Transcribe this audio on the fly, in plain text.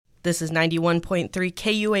This is 91.3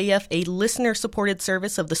 KUAF, a listener-supported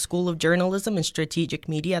service of the School of Journalism and Strategic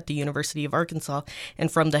Media at the University of Arkansas.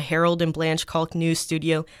 And from the Harold and Blanche Kalk News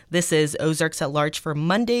Studio, this is Ozarks at Large for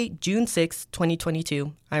Monday, June 6,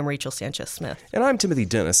 2022. I'm Rachel Sanchez-Smith. And I'm Timothy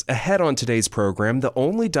Dennis. Ahead on today's program, the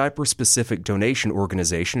only diaper-specific donation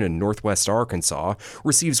organization in Northwest Arkansas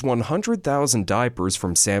receives 100,000 diapers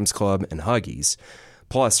from Sam's Club and Huggies.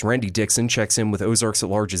 Plus, Randy Dixon checks in with Ozarks at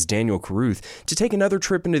Large's Daniel Carruth to take another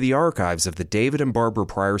trip into the archives of the David and Barbara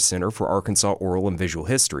Pryor Center for Arkansas Oral and Visual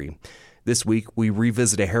History. This week, we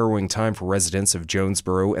revisit a harrowing time for residents of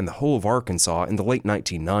Jonesboro and the whole of Arkansas in the late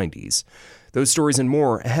 1990s. Those stories and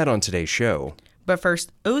more ahead on today's show. But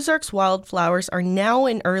first, Ozarks wildflowers are now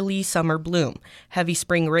in early summer bloom. Heavy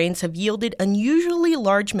spring rains have yielded unusually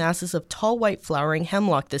large masses of tall white flowering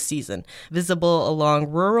hemlock this season, visible along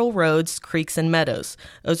rural roads, creeks, and meadows.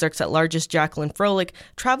 Ozarks at Large's Jacqueline Froelich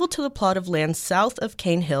traveled to the plot of land south of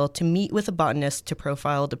Cane Hill to meet with a botanist to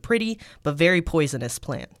profile the pretty but very poisonous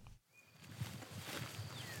plant.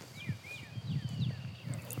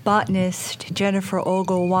 Botanist Jennifer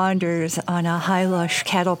Ogle wanders on a high lush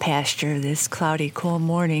cattle pasture this cloudy, cool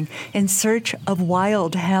morning in search of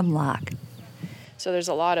wild hemlock. So there's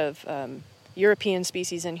a lot of European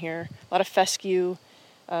species in here, a lot of fescue,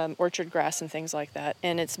 orchard grass and things like that.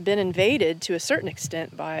 And it's been invaded to a certain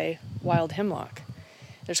extent by wild hemlock.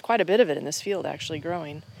 There's quite a bit of it in this field actually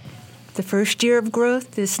growing. The first year of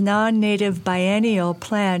growth, this non-native biennial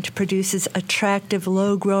plant produces attractive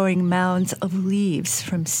low-growing mounds of leaves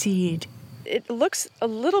from seed. It looks a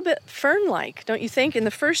little bit fern-like, don't you think? In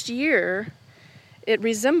the first year, it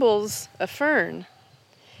resembles a fern.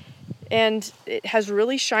 And it has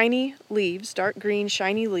really shiny leaves, dark green,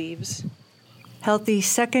 shiny leaves. Healthy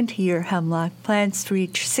second-year hemlock plants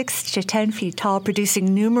reach 6 to 10 feet tall,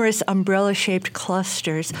 producing numerous umbrella-shaped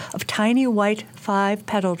clusters of tiny white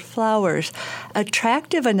 5-petaled flowers,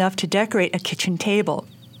 attractive enough to decorate a kitchen table.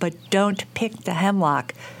 But don't pick the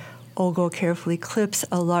hemlock. Ogle carefully clips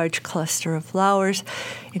a large cluster of flowers,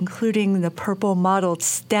 including the purple mottled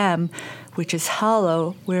stem, which is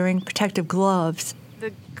hollow, wearing protective gloves.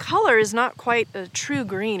 The color is not quite a true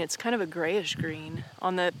green. It's kind of a grayish green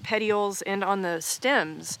on the petioles and on the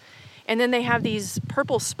stems. And then they have these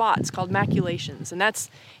purple spots called maculations. And that's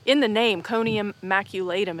in the name, Conium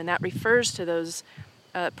maculatum, and that refers to those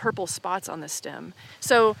purple spots on the stem.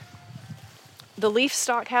 So the leaf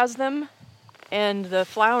stalk has them, and the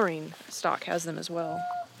flowering stalk has them as well.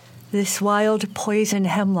 This wild poison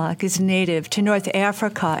hemlock is native to North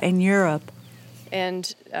Africa and Europe.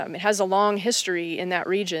 And it has a long history in that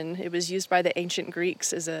region. It was used by the ancient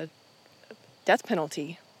Greeks as a death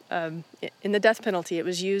penalty. In the death penalty, it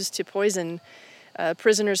was used to poison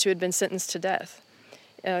prisoners who had been sentenced to death,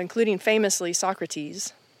 including famously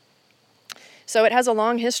Socrates. So it has a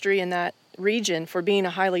long history in that region for being a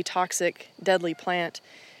highly toxic, deadly plant.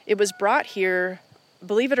 It was brought here,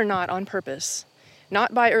 believe it or not, on purpose.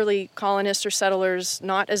 Not by early colonists or settlers,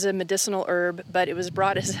 not as a medicinal herb, but it was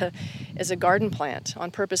brought as a garden plant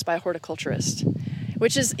on purpose by a horticulturist.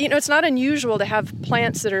 Which is, it's not unusual to have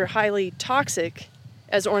plants that are highly toxic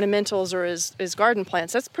as ornamentals or as garden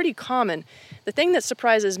plants. That's pretty common. The thing that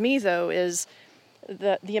surprises me, though, is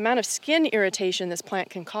the amount of skin irritation this plant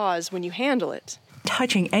can cause when you handle it.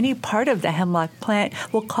 Touching any part of the hemlock plant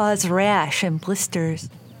will cause rash and blisters.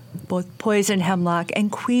 Both poison hemlock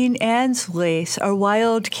and Queen Anne's lace are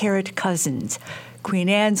wild carrot cousins. Queen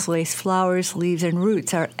Anne's lace flowers, leaves, and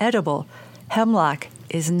roots are edible. Hemlock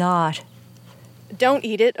is not. Don't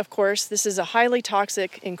eat it, of course. This is a highly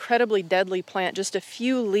toxic, incredibly deadly plant. Just a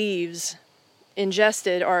few leaves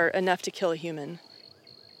ingested are enough to kill a human.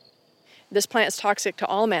 This plant is toxic to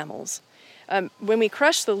all mammals. When we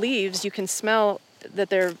crush the leaves, you can smell that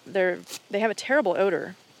they have a terrible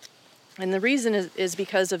odor. And the reason is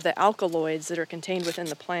because of the alkaloids that are contained within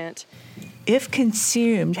the plant. If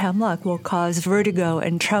consumed, hemlock will cause vertigo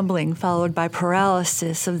and trembling, followed by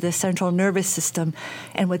paralysis of the central nervous system,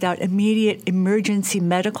 and without immediate emergency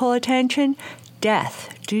medical attention,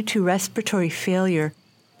 death due to respiratory failure.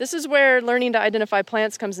 This is where learning to identify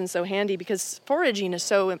plants comes in so handy, because foraging is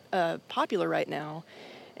so popular right now,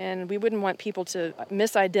 and we wouldn't want people to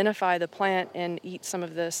misidentify the plant and eat some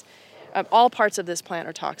of this. All parts of this plant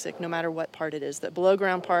are toxic, no matter what part it is. The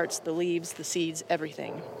below-ground parts, the leaves, the seeds,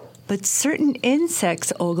 everything. But certain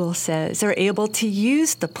insects, Ogle says, are able to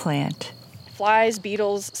use the plant. Flies,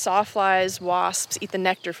 beetles, sawflies, wasps eat the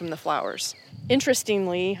nectar from the flowers.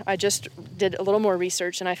 Interestingly, I just did a little more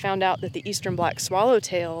research, and I found out that the eastern black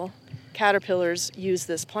swallowtail caterpillars use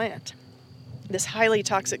this plant, this highly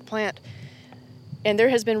toxic plant. And there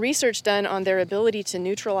has been research done on their ability to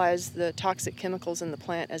neutralize the toxic chemicals in the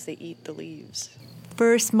plant as they eat the leaves.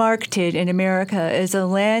 First marketed in America as a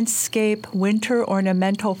landscape winter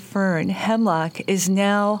ornamental fern, hemlock is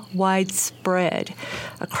now widespread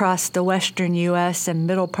across the western U.S. and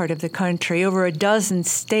middle part of the country. Over a dozen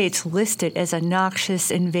states list it as a noxious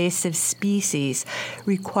invasive species,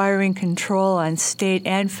 requiring control on state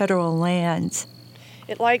and federal lands.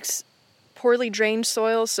 It likes poorly drained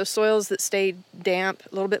soils, so soils that stay damp,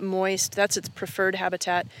 a little bit moist. That's its preferred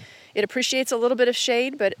habitat. It appreciates a little bit of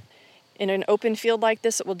shade, but in an open field like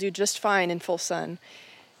this, it will do just fine in full sun.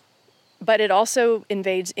 But it also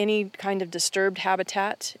invades any kind of disturbed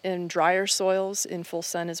habitat in drier soils in full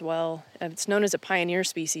sun as well. It's known as a pioneer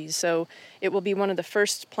species, so it will be one of the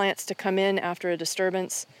first plants to come in after a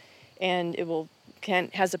disturbance, and it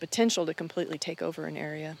has the potential to completely take over an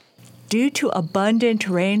area. Due to abundant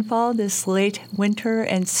rainfall this late winter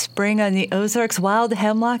and spring on the Ozarks, wild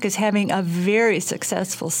hemlock is having a very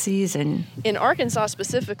successful season. In Arkansas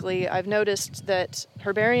specifically, I've noticed that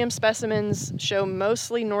herbarium specimens show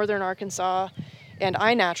mostly northern Arkansas, and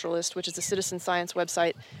iNaturalist, which is a citizen science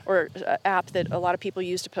website or app that a lot of people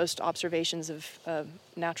use to post observations of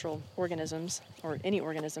natural organisms or any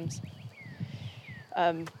organisms.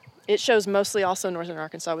 It shows mostly also northern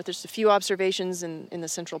Arkansas, with just a few observations in the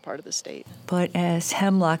central part of the state. But as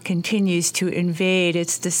hemlock continues to invade,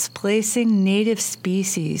 it's displacing native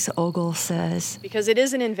species, Ogle says. Because it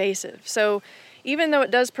is an invasive. So even though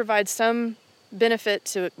it does provide some benefit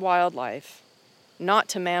to wildlife, not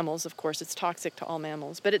to mammals, of course, it's toxic to all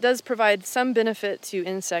mammals, but it does provide some benefit to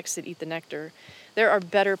insects that eat the nectar. There are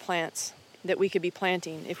better plants that we could be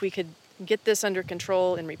planting if we could get this under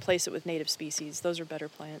control and replace it with native species. Those are better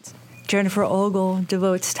plants. Jennifer Ogle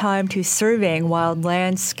devotes time to surveying wild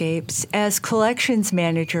landscapes as collections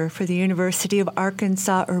manager for the University of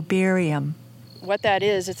Arkansas Herbarium. What that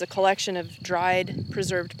is, it's a collection of dried,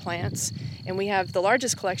 preserved plants, and we have the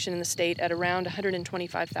largest collection in the state at around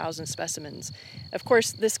 125,000 specimens. Of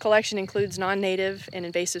course, this collection includes non-native and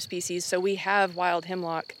invasive species, so we have wild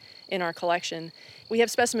hemlock in our collection. We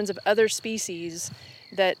have specimens of other species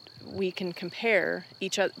that we can compare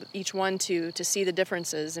each one to see the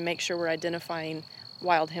differences and make sure we're identifying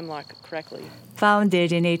wild hemlock correctly.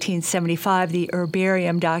 Founded in 1875, the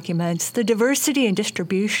herbarium documents the diversity and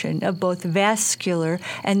distribution of both vascular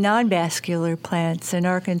and non-vascular plants in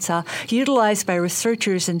Arkansas, utilized by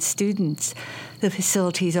researchers and students. The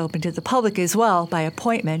facility is open to the public as well by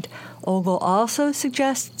appointment. Ogle also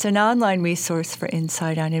suggests an online resource for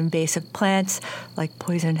insight on invasive plants like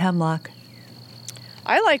poison hemlock.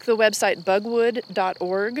 I like the website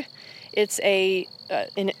bugwood.org. It's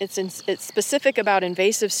specific about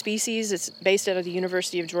invasive species. It's based out of the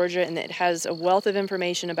University of Georgia, and it has a wealth of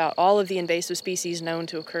information about all of the invasive species known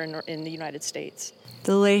to occur in the United States.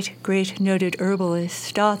 The late, great noted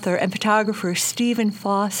herbalist, author, and photographer Stephen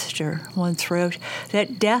Foster once wrote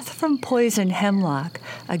that death from poison hemlock,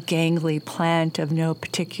 a gangly plant of no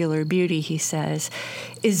particular beauty, he says,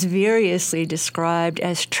 is variously described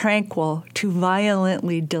as tranquil to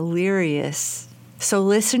violently delirious. So,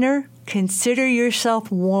 listener, consider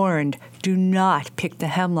yourself warned. Do not pick the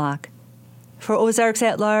hemlock. For Ozarks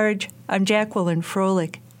at Large, I'm Jacqueline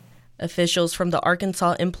Froelich. Officials from the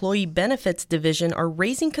Arkansas Employee Benefits Division are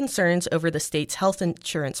raising concerns over the state's health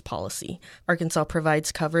insurance policy. Arkansas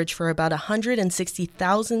provides coverage for about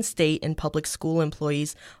 160,000 state and public school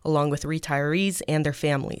employees, along with retirees and their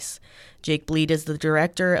families. Jake Bleed is the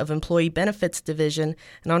director of Employee Benefits Division,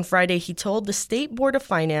 and on Friday he told the State Board of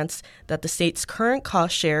Finance that the state's current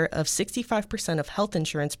cost share of 65% of health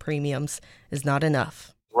insurance premiums is not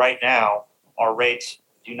enough. Right now, our rates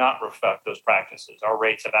do not reflect those practices. Our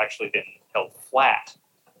rates have actually been held flat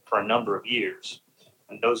for a number of years.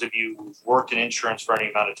 And those of you who've worked in insurance for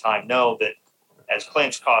any amount of time know that as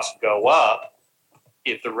claims costs go up,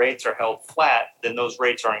 if the rates are held flat, then those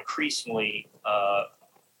rates are increasingly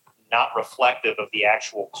not reflective of the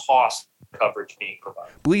actual cost coverage being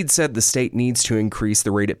provided. Bleed said the state needs to increase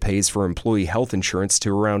the rate it pays for employee health insurance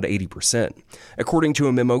to around 80%. According to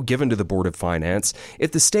a memo given to the Board of Finance,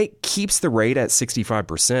 if the state keeps the rate at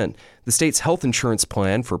 65%, the state's health insurance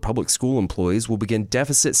plan for public school employees will begin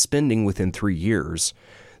deficit spending within 3 years.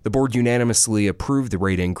 The board unanimously approved the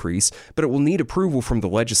rate increase, but it will need approval from the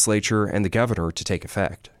legislature and the governor to take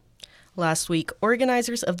effect. Last week,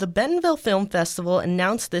 organizers of the Bentonville Film Festival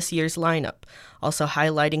announced this year's lineup, also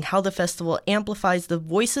highlighting how the festival amplifies the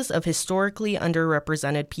voices of historically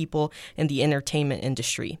underrepresented people in the entertainment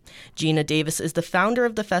industry. Gina Davis is the founder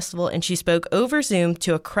of the festival, and she spoke over Zoom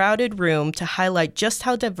to a crowded room to highlight just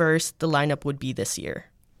how diverse the lineup would be this year.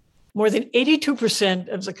 More than 82%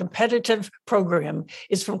 of the competitive program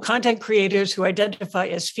is from content creators who identify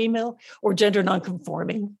as female or gender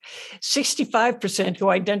nonconforming, 65% who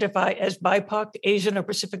identify as BIPOC, Asian, or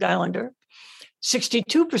Pacific Islander,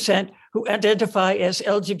 62% who identify as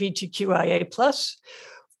LGBTQIA+,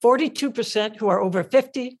 42% who are over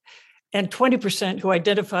 50, and 20% who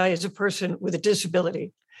identify as a person with a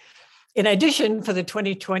disability. In addition, for the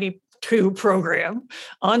 2022 program,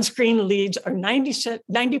 on-screen leads are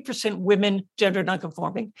 90% women, gender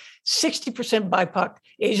nonconforming, 60% BIPOC,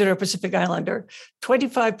 Asian or Pacific Islander,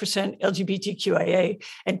 25% LGBTQIA,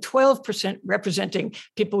 and 12% representing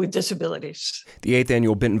people with disabilities. The 8th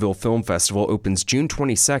Annual Bentonville Film Festival opens June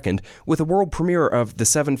 22nd with a world premiere of The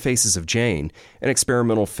Seven Faces of Jane, an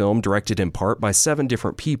experimental film directed in part by 7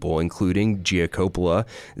 different people, including Gia Coppola,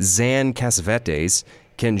 Zan Cassavetes,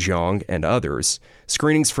 Ken Jeong, and others.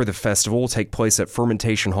 Screenings for the festival will take place at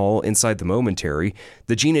Fermentation Hall inside the Momentary,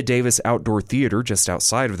 the Gina Davis Outdoor Theater just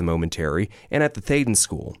outside of the Momentary, and at the Thaden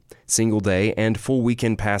School. Single day and full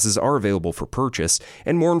weekend passes are available for purchase,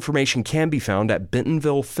 and more information can be found at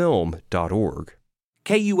bentonvillefilm.org.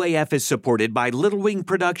 KUAF is supported by Little Wing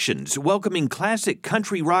Productions, welcoming classic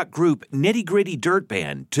country rock group Nitty Gritty Dirt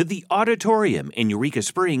Band to the Auditorium in Eureka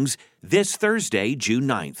Springs this Thursday, June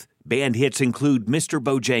 9th. Band hits include Mr.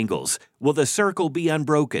 Bojangles, Will the Circle Be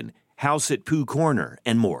Unbroken, House at Pooh Corner,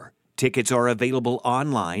 and more. Tickets are available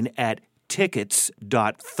online at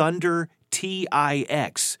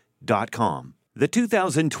tickets.thundertix.com. The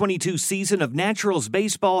 2022 season of Naturals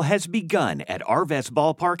Baseball has begun at Arvest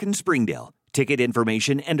Ballpark in Springdale. Ticket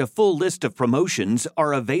information and a full list of promotions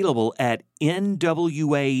are available at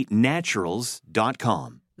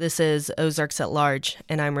nwanaturals.com. This is Ozarks at Large,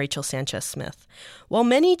 and I'm Rachel Sanchez-Smith. While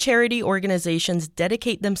many charity organizations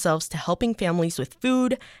dedicate themselves to helping families with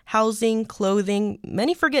food, housing, clothing,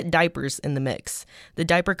 many forget diapers in the mix. The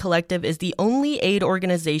Diaper Collective is the only aid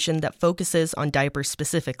organization that focuses on diapers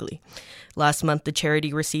specifically. Last month, the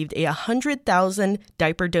charity received a $100,000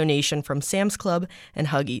 diaper donation from Sam's Club and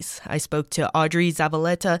Huggies. I spoke to Audrey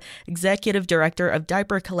Zavaleta, Executive Director of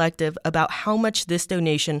Diaper Collective, about how much this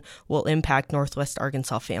donation will impact Northwest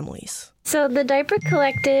Arkansas families. So the Diaper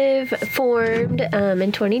Collective formed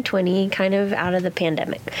in 2020, kind of out of the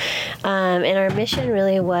pandemic. And our mission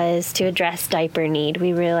really was to address diaper need.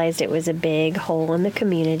 We realized it was a big hole in the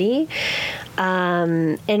community.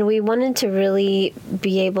 And we wanted to really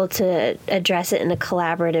be able to address it in a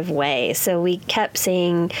collaborative way. So we kept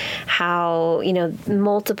seeing how,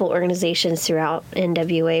 multiple organizations throughout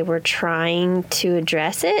NWA were trying to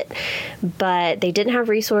address it, but they didn't have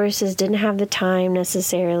resources, didn't have the time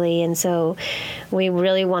necessarily. And so we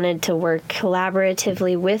really wanted to work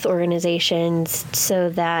collaboratively with organizations so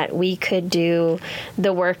that we could do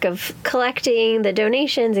the work of collecting the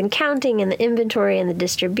donations and counting and the inventory and the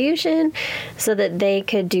distribution so that they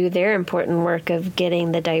could do their important work of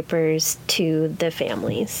getting the diapers to the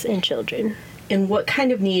families and children. And what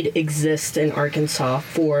kind of need exists in Arkansas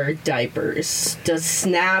for diapers? Does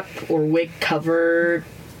SNAP or WIC cover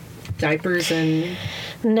diapers and...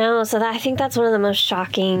 No, so I think that's one of the most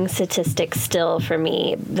shocking statistics still for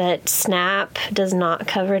me, that SNAP does not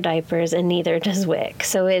cover diapers and neither does WIC.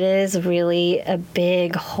 So it is really a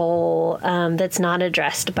big hole that's not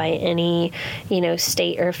addressed by any,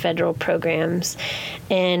 state or federal programs.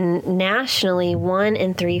 And nationally, 1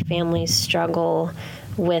 in 3 families struggle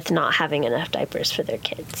with not having enough diapers for their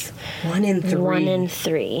kids. 1 in 3? 1 in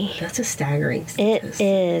 3. That's a staggering statistic. It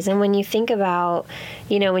is. And when you think about,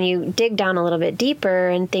 when you dig down a little bit deeper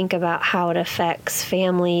and think about how it affects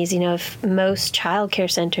families, if most child care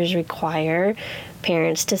centers require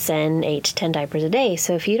parents to send 8 to 10 diapers a day.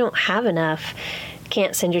 So if you don't have enough,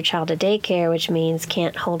 can't send your child to daycare, which means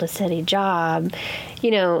can't hold a steady job,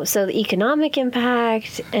 so the economic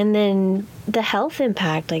impact and then the health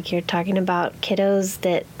impact, like you're talking about kiddos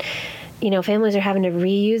that, families are having to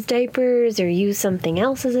reuse diapers or use something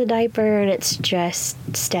else as a diaper, and it's just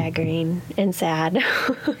staggering and sad.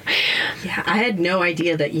 Yeah, I had no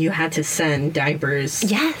idea that you had to send diapers.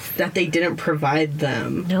 Yes. That they didn't provide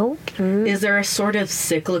them. Nope. Mm-hmm. Is there a sort of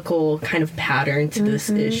cyclical kind of pattern to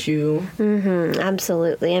this issue? Mm-hmm.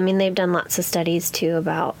 Absolutely. I mean, they've done lots of studies, too,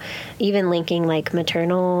 about even linking,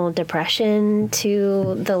 maternal depression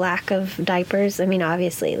to the lack of diapers. I mean,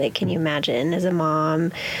 obviously, can you imagine as a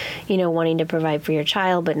mom, wanting to provide for your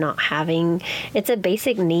child but not having, it's a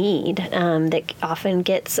basic need that often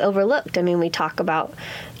gets overlooked. I mean, we talk about,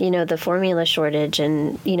 the formula shortage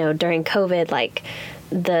and, during COVID,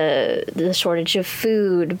 the shortage of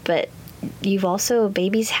food, but you've also,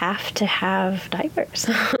 babies have to have diapers.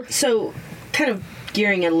 So kind of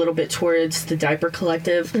gearing it a little bit towards the Diaper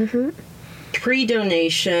Collective,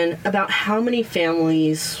 pre-donation, about how many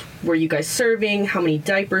families were you guys serving? How many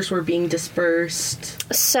diapers were being dispersed?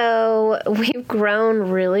 So we've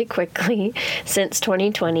grown really quickly since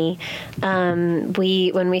 2020.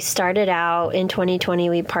 When we started out in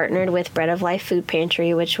 2020, we partnered with Bread of Life Food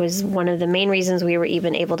Pantry, which was one of the main reasons we were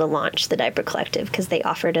even able to launch the Diaper Collective, because they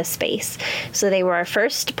offered us space. So they were our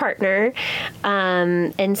first partner,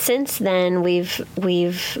 and since then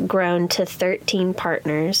we've grown to 13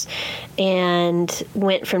 partners, and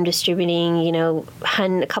went from distributing a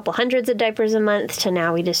couple hundreds of diapers a month to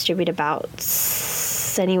now we distribute about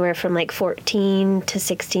anywhere from like 14 to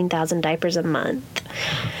 16,000 diapers a month.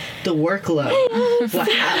 The workload.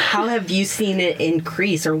 How have you seen it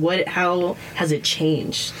increase, or how has it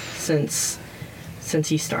changed since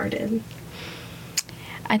you started?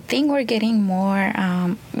 I think we're getting more.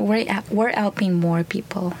 We're helping more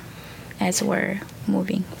people as we're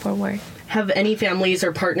moving forward. Have any families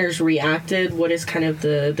or partners reacted? What is kind of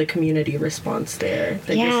the community response there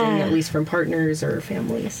that you're seeing, at least from partners or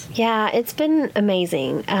families? Yeah, it's been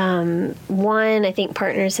amazing. One, I think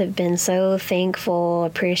partners have been so thankful,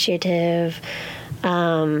 appreciative,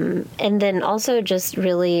 and then also just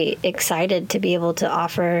really excited to be able to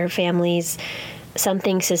offer families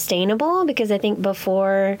something sustainable, because I think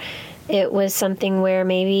before it was something where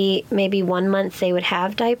maybe 1 month they would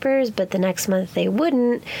have diapers, but the next month they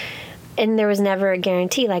wouldn't. And there was never a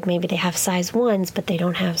guarantee, like maybe they have size 1s, but they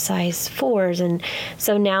don't have size 4s. And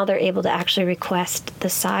so now they're able to actually request the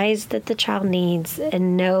size that the child needs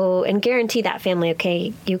and guarantee that family,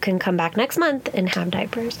 okay, you can come back next month and have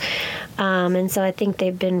diapers. And so I think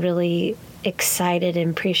they've been really excited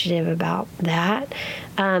and appreciative about that.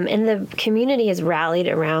 And the community has rallied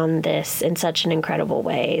around this in such an incredible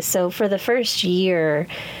way. So for the first year,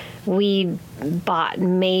 we bought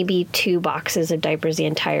maybe 2 boxes of diapers the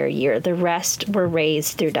entire year. The rest were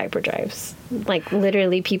raised through diaper drives. Like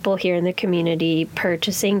literally people here in the community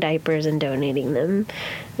purchasing diapers and donating them.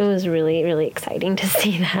 It was really, really exciting to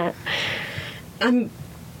see that.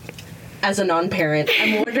 As a non-parent,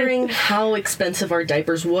 I'm wondering how expensive are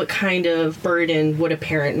diapers? What kind of burden would a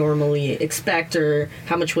parent normally expect, or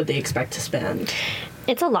how much would they expect to spend?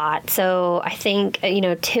 It's a lot. So I think,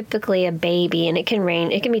 typically a baby, and it can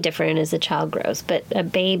be different as the child grows, but a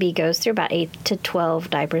baby goes through about 8 to 12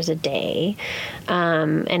 diapers a day.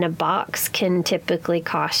 And a box can typically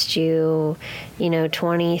cost you,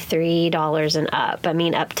 $23 and up. I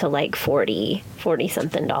mean, up to like 40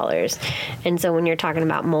 something dollars. And so when you're talking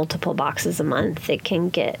about multiple boxes a month, it can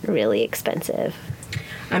get really expensive.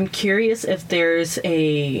 I'm curious if there's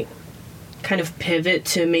a kind of pivot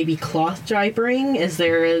to maybe cloth diapering. Is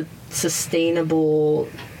there a sustainable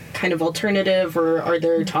kind of alternative, or are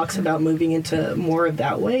there talks about moving into more of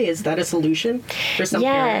that way? Is that a solution for some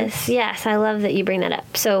parents? Yes, I love that you bring that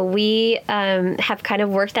up. So we have kind of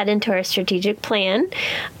worked that into our strategic plan,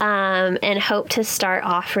 and hope to start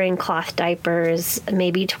offering cloth diapers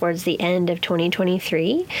maybe towards the end of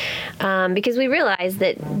 2023, because we realize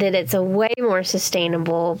that it's a way more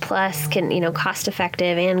sustainable, plus can cost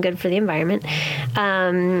effective and good for the environment.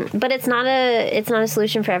 But it's not a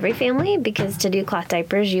solution for every family, because to do cloth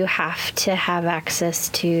diapers you have to have access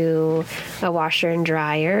to a washer and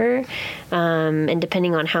dryer, and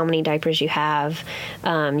depending on how many diapers you have,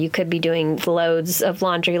 you could be doing loads of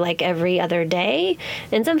laundry like every other day,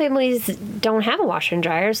 and some families don't have a washer and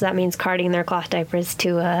dryer, so that means carting their cloth diapers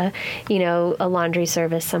to a laundry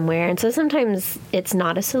service somewhere. And so sometimes it's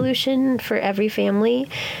not a solution for every family,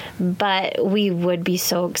 but we would be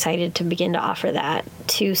so excited to begin to offer that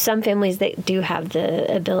to some families that do have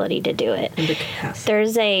the ability to do it.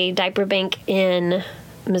 There's a diaper bank in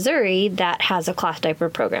Missouri that has a cloth diaper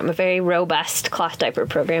program, a very robust cloth diaper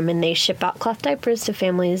program, and they ship out cloth diapers to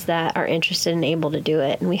families that are interested and able to do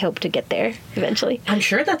it, and we hope to get there eventually. I'm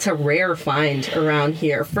sure that's a rare find around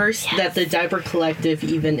here. First, that the Diaper Collective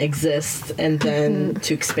even exists, and then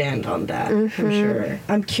to expand on that, I'm sure.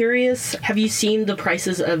 I'm curious, have you seen the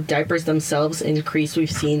prices of diapers themselves increase?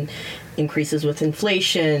 We've seen increases with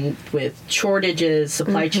inflation, with shortages,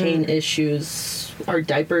 supply chain issues. Are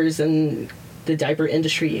diapers and the diaper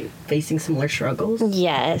industry facing similar struggles?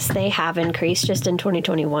 Yes, they have increased. Just in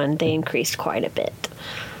 2021, they increased quite a bit.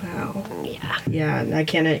 Wow. Yeah. Yeah, and I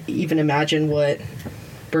can't even imagine what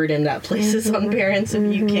burden that places on parents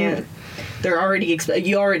if you can't. They're already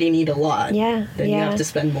you already need a lot. Yeah. Then you have to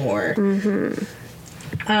spend more.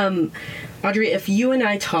 Audrey, if you and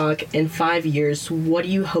I talk in 5 years, what do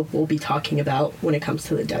you hope we'll be talking about when it comes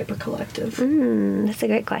to the Diaper Collective? That's a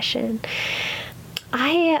great question.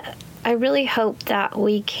 I really hope that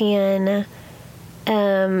we can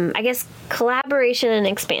I guess collaboration and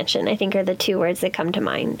expansion, I think, are the two words that come to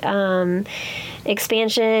mind.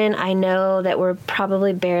 Expansion, I know that we're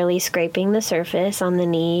probably barely scraping the surface on the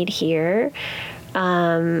need here.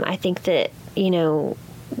 I think that,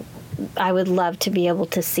 I would love to be able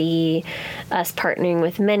to see us partnering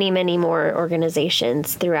with many, many more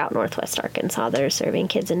organizations throughout Northwest Arkansas that are serving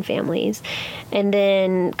kids and families. And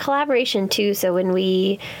then collaboration, too. So when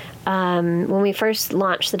we first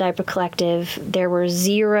launched the Diaper Collective, there were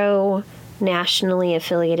 0 nationally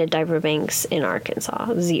affiliated diaper banks in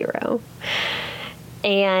Arkansas. 0.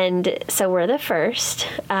 And so we're the first,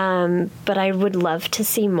 but I would love to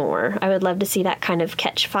see more. I would love to see that kind of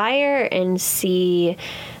catch fire and see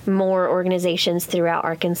more organizations throughout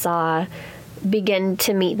Arkansas begin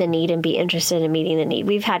to meet the need and be interested in meeting the need.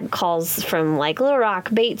 We've had calls from like Little Rock,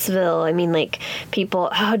 Batesville. I mean, like people,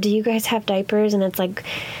 oh, do you guys have diapers? And it's like,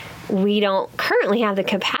 we don't currently have the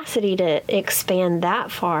capacity to expand that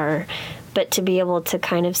far. But to be able to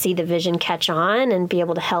kind of see the vision catch on and be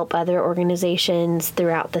able to help other organizations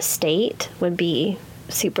throughout the state would be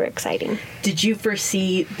super exciting. Did you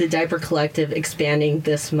foresee the Diaper Collective expanding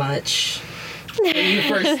this much when you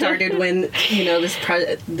first started, when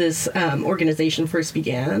this organization first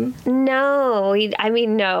began? No,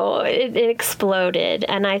 no, it exploded.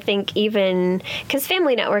 And I think even because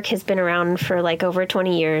Family Network has been around for like over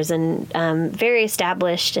 20 years and very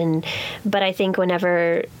established, but I think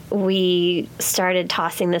whenever we started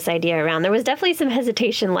tossing this idea around, there was definitely some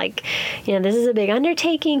hesitation, like, this is a big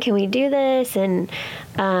undertaking, can we do this? And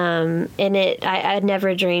I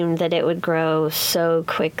never dreamed that it would grow so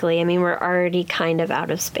quickly. I mean, we're already kind of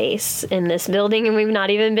out of space in this building, and we've not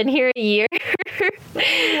even been here a year.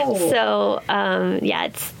 So,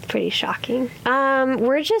 it's pretty shocking.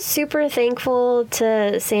 We're just super thankful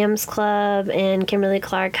to Sam's Club and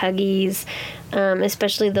Kimberly-Clark Huggies,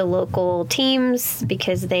 especially the local teams,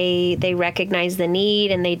 because they recognized the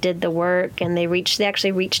need and they did the work, and they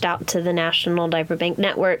actually reached out to the National Diaper Bank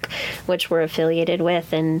Network, which we're affiliated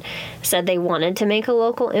with, and said they wanted to make a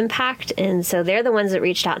local impact. And so they're the ones that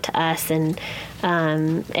reached out to us and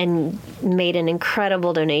made an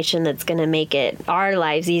incredible donation that's going to make our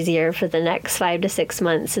lives easier for the next 5 to 6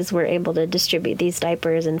 months as we're able to distribute these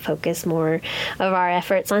diapers and focus more of our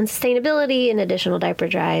efforts on sustainability and additional diaper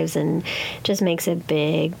drives, and just makes a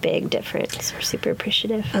big, big difference. We're super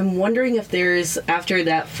appreciative. I'm wondering if there's, after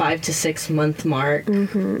that 5 to 6 month mark,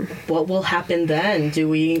 what will happen then? Do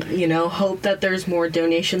we, hope that there's more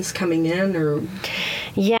donations coming in, or?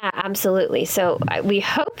 Yeah, absolutely. So we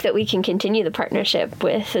hope that we can continue the partnership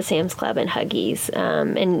with the Sam's Club and Huggies,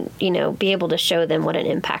 and, be able to show them what an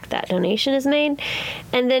impact that donation has made.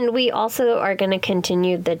 And then we also are going to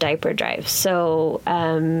continue the diaper drive. So,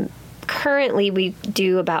 currently, we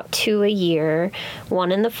do about 2 a year,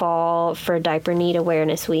 one in the fall for Diaper Need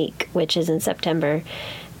Awareness Week, which is in September,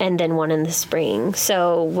 and then one in the spring.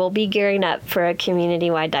 So we'll be gearing up for a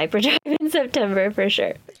community-wide diaper drive in September for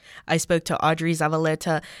sure. I spoke to Audrey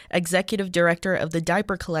Zavaleta, Executive Director of the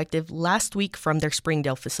Diaper Collective, last week from their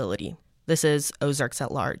Springdale facility. This is Ozarks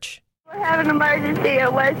at Large. We have an emergency at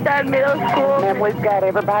Westside Middle School. And we've got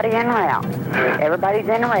everybody en route. Everybody's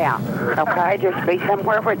en route. Okay, just be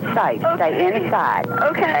somewhere where it's safe. Okay. Stay inside.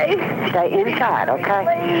 Okay. Stay inside,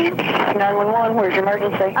 okay? 911, where's your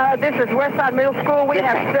emergency? This is Westside Middle School. We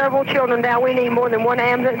have several children now. We need more than one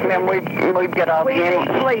ambulance. And we've got all we the need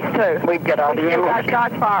police, too. We've got all the ambulance. We've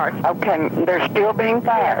got shots fired. Okay, they're still being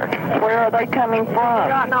fired. Where are they coming from? I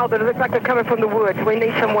don't know, but it looks like they're coming from the woods. We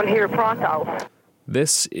need someone here pronto.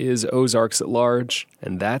 This is Ozarks at Large,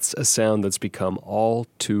 and that's a sound that's become all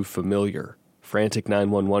too familiar. Frantic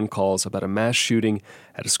 911 calls about a mass shooting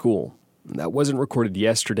at a school. That wasn't recorded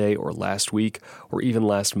yesterday or last week or even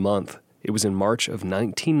last month. It was in March of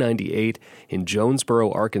 1998 in Jonesboro,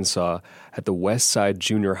 Arkansas at the Westside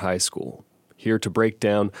Junior High School. Here to break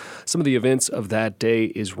down some of the events of that day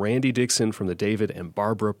is Randy Dixon from the David and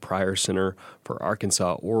Barbara Pryor Center for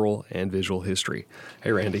Arkansas Oral and Visual History.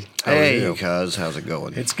 Hey, Randy. How are you? Hey, cuz. How's it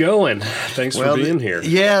going? It's going. Thanks for being here.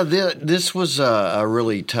 Yeah, this was a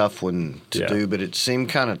really tough one to do, but it seemed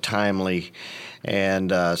kind of timely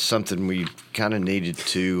and something we kind of needed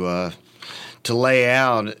to lay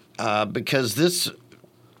out because this...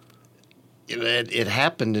 It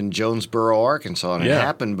happened in Jonesboro, Arkansas, and it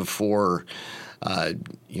happened before,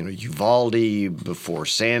 Uvalde, before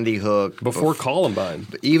Sandy Hook. Before Columbine.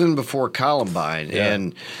 Even before Columbine. Yeah.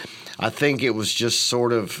 And I think it was just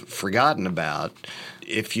sort of forgotten about.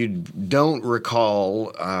 If you don't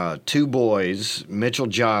recall, 2 boys, Mitchell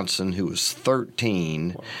Johnson, who was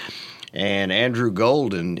 13, and Andrew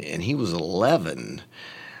Golden, and he was 11,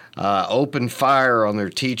 opened fire on their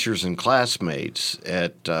teachers and classmates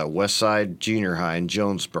at Westside Junior High in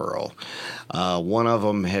Jonesboro. One of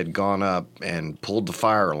them had gone up and pulled the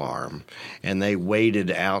fire alarm, and they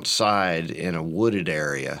waited outside in a wooded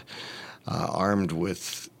area, armed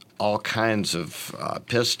with all kinds of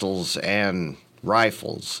pistols and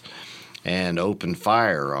rifles, and opened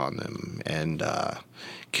fire on them and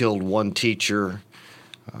killed one teacher,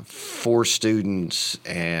 4 students,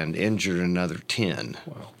 and injured another 10.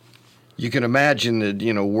 Wow. You can imagine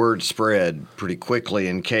that, word spread pretty quickly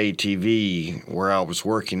in KTV, where I was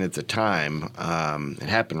working at the time. It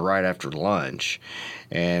happened right after lunch,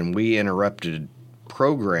 and we interrupted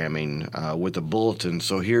programming with a bulletin.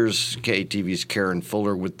 So here's KTV's Karen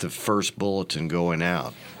Fuller with the first bulletin going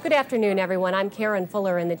out. Good afternoon, everyone. I'm Karen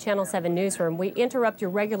Fuller in the Channel 7 newsroom. We interrupt your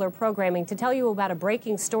regular programming to tell you about a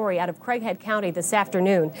breaking story out of Craighead County this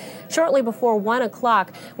afternoon. Shortly before 1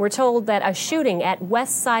 o'clock, we're told that a shooting at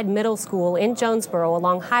Westside Middle School in Jonesboro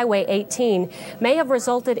along Highway 18 may have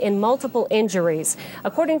resulted in multiple injuries.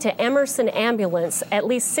 According to Emerson Ambulance, at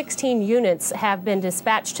least 16 units have been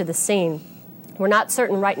dispatched to the scene. We're not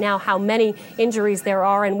certain right now how many injuries there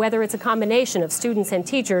are and whether it's a combination of students and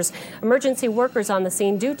teachers. Emergency workers on the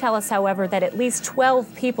scene do tell us, however, that at least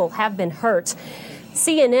 12 people have been hurt.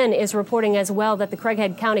 CNN is reporting as well that the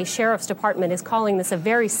Craighead County Sheriff's Department is calling this a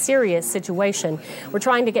very serious situation. We're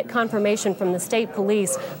trying to get confirmation from the state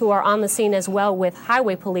police, who are on the scene as well, with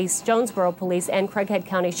Highway Police, Jonesboro Police, and Craighead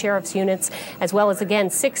County Sheriff's units, as well as, again,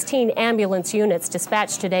 16 ambulance units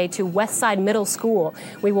dispatched today to Westside Middle School.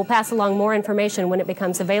 We will pass along more information when it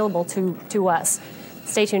becomes available to us.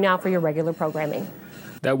 Stay tuned now for your regular programming.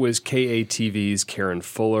 That was KATV's Karen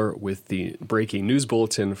Fuller with the breaking news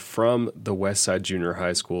bulletin from the Westside Junior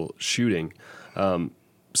High School shooting.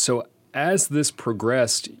 So as this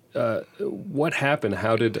progressed, what happened?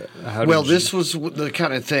 This was the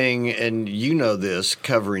kind of thing, and this,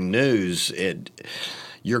 covering news,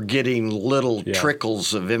 you're getting little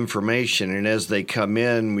trickles of information, and as they come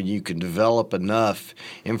in, when you can develop enough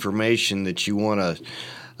information that you want to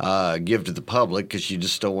give to the public, because you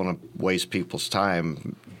just don't want to waste people's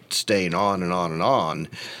time staying on and on and on.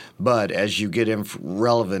 But as you get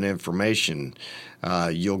relevant information,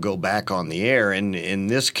 you'll go back on the air. And in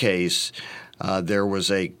this case, there was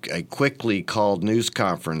a quickly called news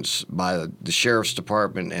conference by the Sheriff's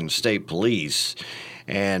Department and state police,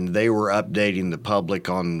 and they were updating the public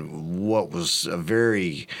on what was a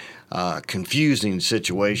very confusing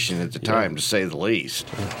situation at the time, to say the least.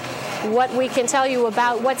 What we can tell you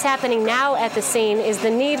about what's happening now at the scene is the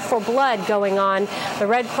need for blood going on. The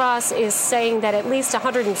Red Cross is saying that at least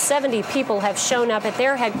 170 people have shown up at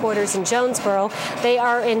their headquarters in Jonesboro. They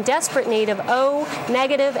are in desperate need of O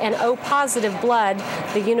negative and O positive blood,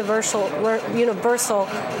 the universal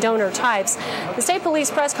donor types. The state police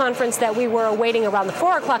press conference that we were awaiting around the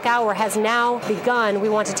 4 o'clock hour has now begun. We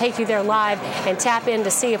want to take you there live and tap in to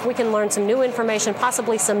see if we can learn some new information,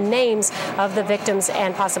 possibly some names of the victims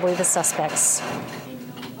and possibly the suspects.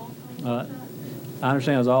 I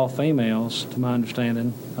understand it was all females, to my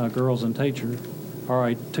understanding, girls and teachers,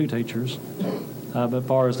 or 2 teachers. But as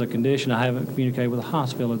far as the condition, I haven't communicated with the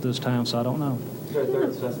hospital at this time, so I don't know. Is there a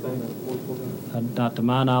third suspect? Not to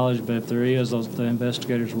my knowledge, but if there is, the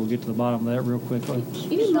investigators will get to the bottom of that real quickly.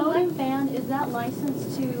 Each loading van, is that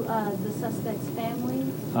licensed to the suspect's family?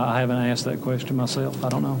 I haven't asked that question myself. I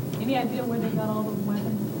don't know. Any idea where they got all the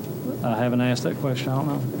weapons? I haven't asked that question. I don't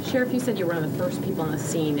know. Sheriff, you said you were one of the first people on the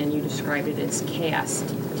scene, and you described it as chaos.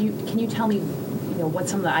 Can you tell me, what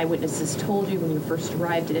some of the eyewitnesses told you when you first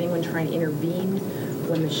arrived? Did anyone try and intervene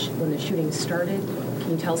when the shooting started?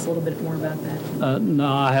 Can you tell us a little bit more about that? No,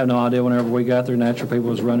 I have no idea. Whenever we got there, natural people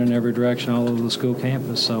was running in every direction all over the school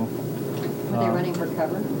campus. So. Were they running for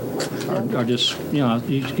cover? Or just,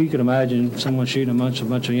 you could imagine someone shooting a bunch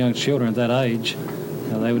of young children at that age.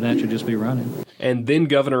 They would naturally just be running. And then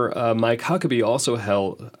Governor Mike Huckabee also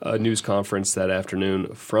held a news conference that afternoon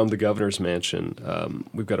from the governor's mansion.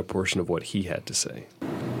 We've got a portion of what he had to say.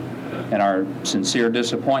 And our sincere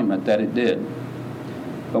disappointment that it did.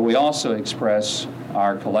 But we also express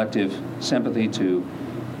our collective sympathy to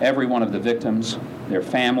every one of the victims, their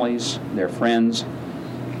families, their friends,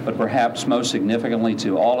 but perhaps most significantly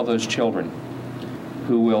to all of those children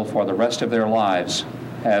who will, for the rest of their lives,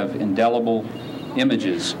 have indelible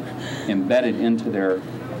images embedded into their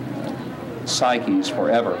psyches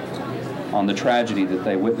forever on the tragedy that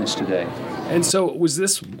they witnessed today. And so was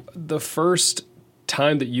this the first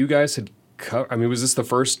time that you guys had was this the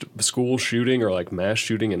first school shooting or mass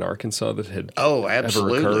shooting in Arkansas that had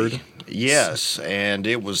absolutely. ever occurred? Yes, and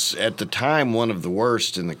it was at the time one of the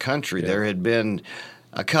worst in the country. Yeah. There had been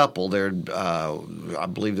a couple. There, I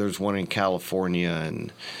believe there's one in California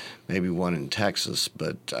and maybe one in Texas,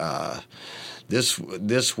 but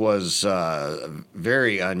this was a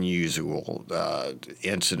very unusual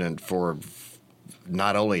incident for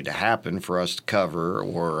not only to happen for us to cover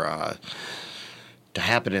or to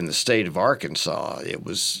happen in the state of Arkansas. It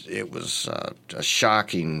was a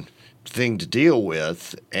shocking thing to deal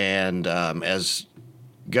with, and as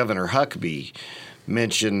Governor Huckabee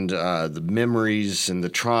mentioned, the memories and the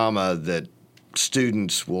trauma that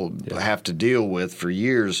students will have to deal with for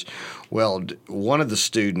years. Well, one of the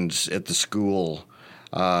students at the school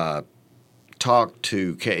talked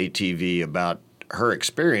to KATV about her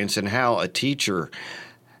experience and how a teacher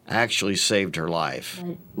actually saved her life.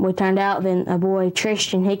 We turned out, then a boy,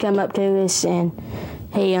 Tristan, he come up to us and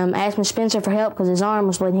he asked Miss Spencer for help because his arm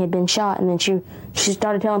was bleeding. He had been shot, and then she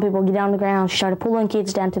started telling people to get on the ground. She started pulling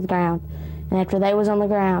kids down to the ground, and after they was on the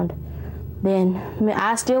ground, then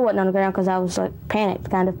I still wasn't on the ground because I was like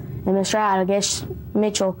panicked, kind of. And Miss Wright, I guess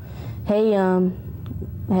Mitchell, he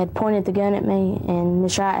had pointed the gun at me, and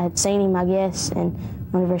Miss Wright had seen him, I guess, and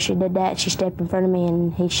whenever she did that, she stepped in front of me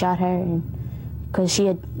and he shot her, and because she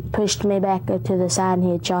had pushed me back up to the side and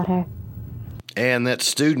he had shot her. And that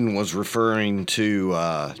student was referring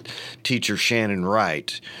to teacher Shannon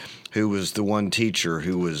Wright, who was the one teacher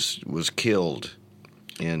who was killed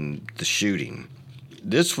in the shooting.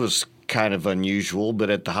 This was kind of unusual, but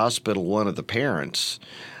at the hospital, one of the parents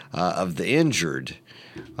of the injured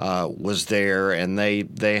was there, and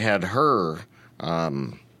they had her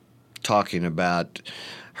talking about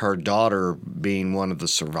her daughter being one of the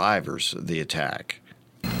survivors of the attack.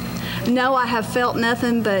 No, I have felt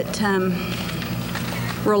nothing but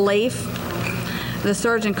relief. The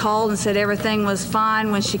surgeon called and said everything was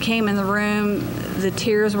fine. When she came in the room, the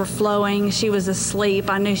tears were flowing. She was asleep.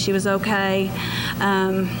 I knew she was okay.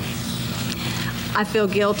 I feel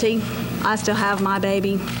guilty. I still have my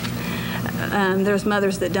baby. There's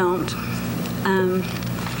mothers that don't.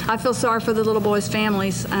 I feel sorry for the little boys'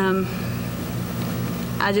 families. I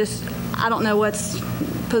don't know what's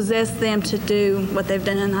possessed them to do what they've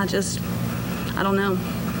done. I don't know.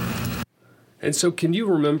 And so can you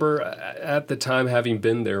remember at the time, having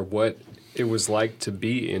been there, what it was like to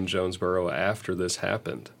be in Jonesboro after this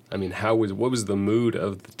happened? I mean, what was the mood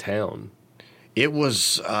of the town? It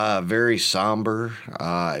was very somber,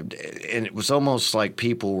 and it was almost like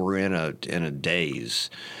people were in a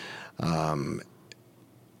daze.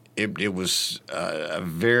 It was a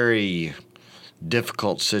very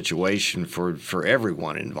difficult situation for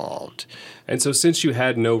everyone involved. And so since you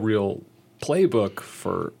had no real playbook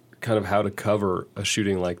for kind of how to cover a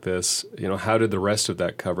shooting like this, how did the rest of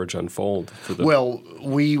that coverage unfold? Well,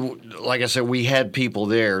 like I said, we had people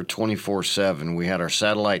there 24/7. We had our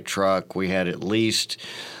satellite truck. We had at least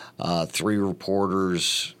 3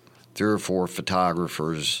 reporters, 3 or 4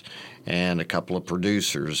 photographers, and a couple of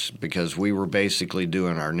producers, because we were basically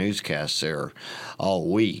doing our newscasts there all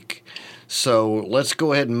week. So let's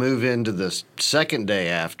go ahead and move into the second day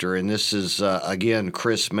after, and this is, again,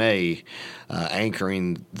 Chris May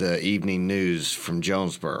anchoring the evening news from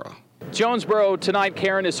Jonesboro. Jonesboro tonight,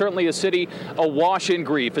 Karen, is certainly a city awash in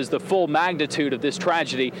grief as the full magnitude of this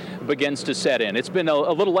tragedy begins to set in. It's been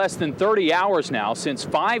a little less than 30 hours now since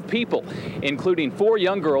 5 people, including 4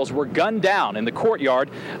 young girls, were gunned down in the courtyard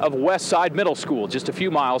of Westside Middle School, just a few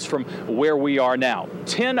miles from where we are now.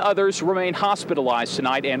 10 others remain hospitalized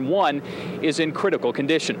tonight, and 1 is in critical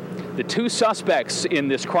condition. The 2 suspects in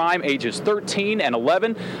this crime, ages 13 and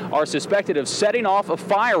 11, are suspected of setting off a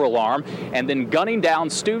fire alarm and then gunning down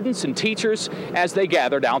students and teachers as they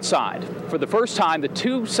gathered outside. For the first time, the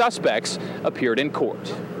 2 suspects appeared in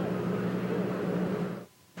court.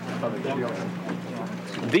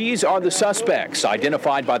 These are the suspects,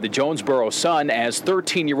 identified by the Jonesboro Sun as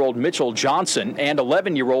 13-year-old Mitchell Johnson and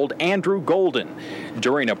 11-year-old Andrew Golden.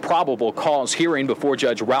 During a probable cause hearing before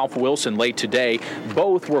Judge Ralph Wilson late today,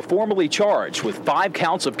 both were formally charged with 5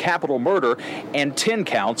 counts of capital murder and 10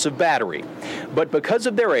 counts of battery. But because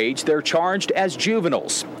of their age, they're charged as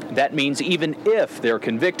juveniles. That means even if they're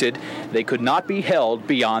convicted, they could not be held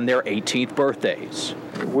beyond their 18th birthdays.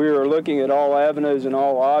 We are looking at all avenues and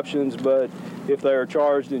all options, but if they are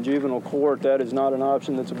charged in juvenile court, that is not an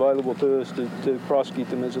option that's available to us to prosecute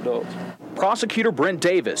them as adults. Prosecutor Brent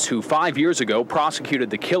Davis, who 5 years ago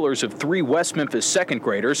prosecuted the killers of 3 West Memphis second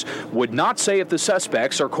graders, would not say if the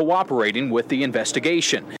suspects are cooperating with the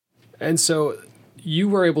investigation. And so you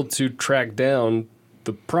were able to track down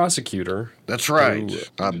the prosecutor. That's right.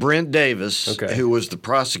 Brent Davis, who was the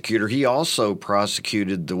prosecutor, he also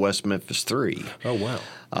prosecuted the West Memphis 3. Oh, wow.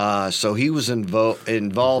 So he was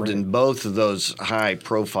involved in both of those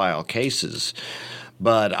high-profile cases.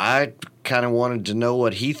 But I kind of wanted to know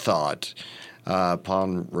what he thought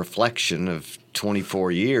upon reflection of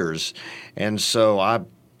 24 years. And so I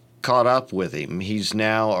caught up with him. He's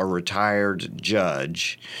now a retired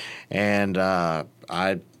judge. And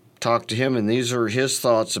I talked to him, and these are his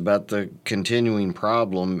thoughts about the continuing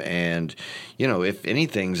problem and, if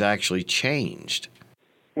anything's actually changed.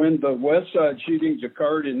 When the West Side shootings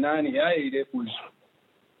occurred in 98, it was,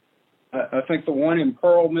 I think the one in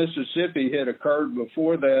Pearl, Mississippi had occurred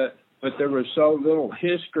before that, but there was so little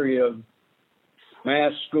history of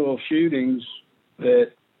mass school shootings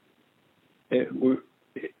that it was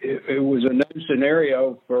a new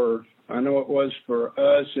scenario I know it was for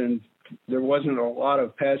us, and there wasn't a lot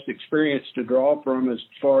of past experience to draw from as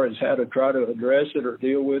far as how to try to address it or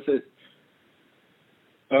deal with it.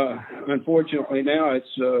 Unfortunately, now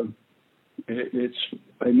it's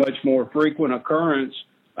a much more frequent occurrence.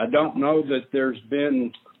 I don't know that there's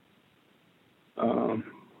been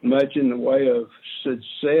much in the way of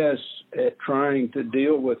success at trying to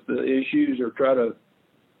deal with the issues or try to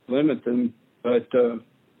limit them. But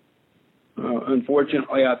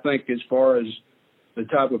unfortunately, I think as far as the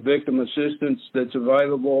type of victim assistance that's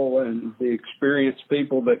available and the experienced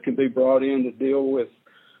people that can be brought in to deal with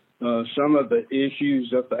some of the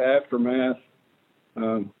issues of the aftermath,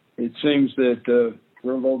 it seems that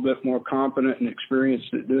we're a little bit more competent and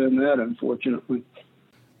experienced at doing that, unfortunately.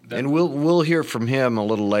 And we'll hear from him a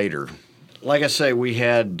little later. Like I say, we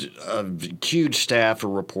had a huge staff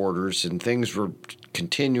of reporters, and things were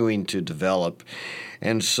continuing to develop.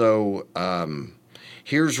 And so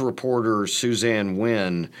here's reporter Suzanne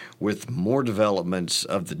Wynn with more developments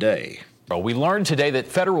of the day. We learned today that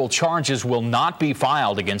federal charges will not be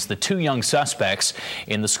filed against the two young suspects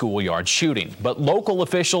in the schoolyard shooting, but local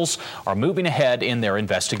officials are moving ahead in their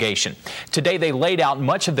investigation. Today they laid out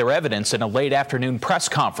much of their evidence in a late afternoon press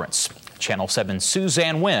conference. Channel 7's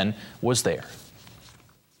Suzanne Wynn was there.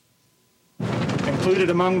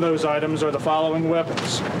 Included among those items are the following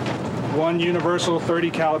weapons: one universal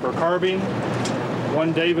 .30 caliber carbine,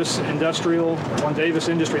 one Davis Industry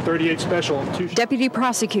 38 Special. Deputy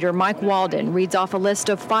Prosecutor Mike Walden reads off a list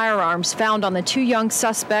of firearms found on the two young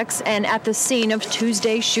suspects and at the scene of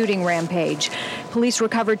Tuesday's shooting rampage. Police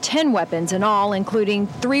recovered 10 weapons in all, including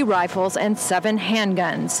 3 rifles and 7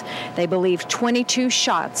 handguns. They believe 22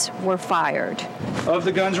 shots were fired. Of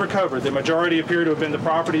the guns recovered, the majority appear to have been the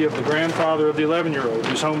property of the grandfather of the 11-year-old,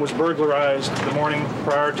 whose home was burglarized the morning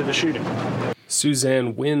prior to the shooting.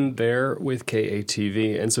 Suzanne Wynn there with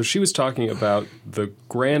KATV. And so she was talking about the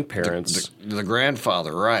grandparents. The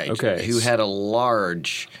grandfather, right. Okay. Who had a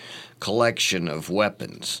large collection of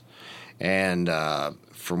weapons. And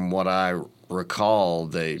from what I recall,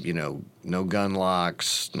 no gun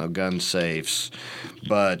locks, no gun safes.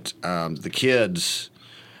 But the kids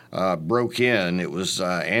broke in. It was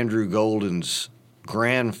Andrew Golden's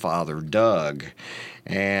grandfather, Doug,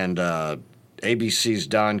 and ABC's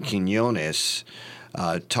Don Quinones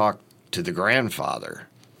talked to the grandfather.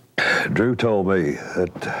 Drew told me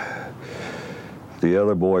that the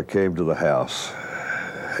other boy came to the house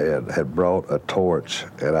and had brought a torch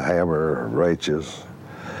and a hammer and wrenches.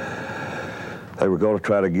 They were going to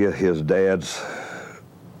try to get his dad's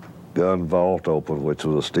gun vault open, which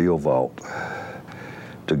was a steel vault,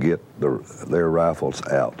 to get their rifles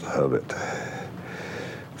out of it.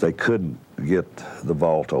 They couldn't get the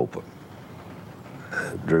vault open.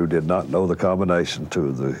 Drew did not know the combination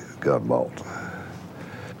to the gun vault.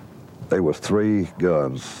 There was 3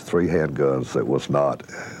 handguns that was not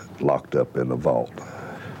locked up in the vault.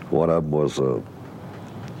 One of them was a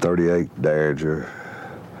 .38 Derringer.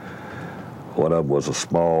 One of them was a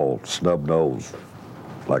small snub nose,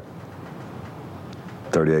 like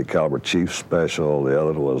 .38 caliber Chief Special. The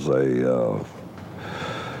other was a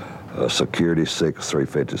Security 6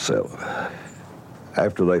 357.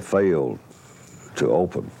 After they failed to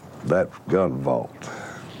open that gun vault,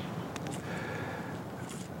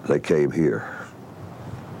 they came here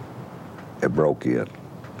and broke in.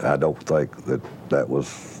 I don't think that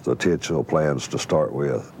was the intentional plans to start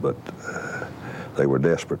with, but they were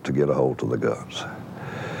desperate to get a hold of the guns.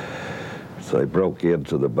 So they broke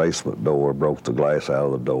into the basement door, broke the glass out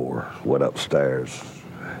of the door, went upstairs,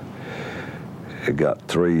 and got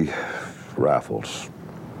 3 rifles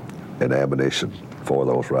and ammunition for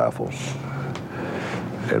those rifles,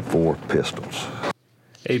 and 4 pistols.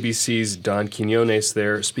 ABC's Don Quinones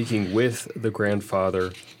there speaking with the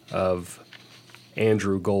grandfather of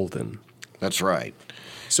Andrew Golden. That's right.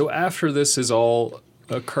 So after this has all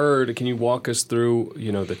occurred, can you walk us through,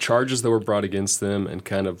 the charges that were brought against them and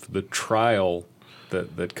kind of the trial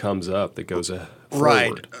that comes up, that goes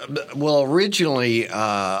Right. Well, originally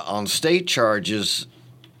on state charges,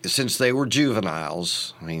 since they were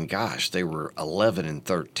juveniles, I mean, gosh, they were 11 and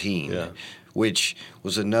 13, which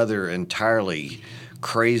was another entirely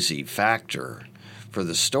crazy factor for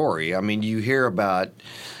the story. I mean, you hear about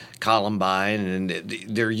Columbine, and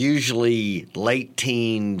they're usually late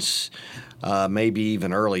teens, maybe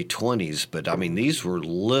even early 20s. But, I mean, these were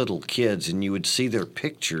little kids, and you would see their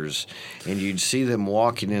pictures, and you'd see them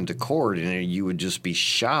walking into court, and you would just be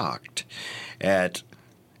shocked at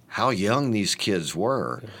how young these kids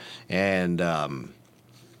were. And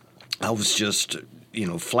I was just,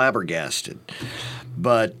 flabbergasted.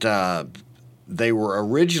 But they were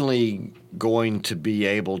originally going to be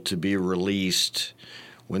able to be released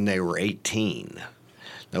when they were 18.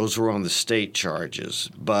 Those were on the state charges.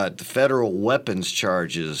 But the federal weapons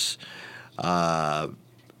charges allowed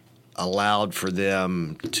for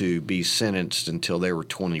them to be sentenced until they were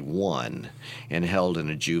 21 and held in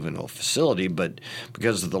a juvenile facility. But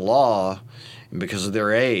because of the law and because of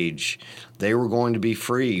their age, they were going to be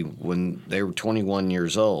free when they were 21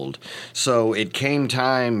 years old. So it came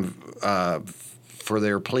time for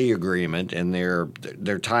their plea agreement and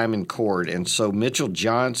their time in court. And so Mitchell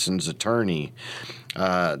Johnson's attorney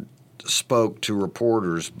spoke to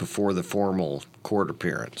reporters before the formal court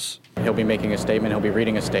appearance. He'll be making a statement. He'll be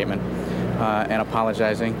reading a statement and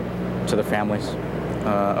apologizing to the families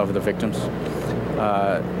of the victims.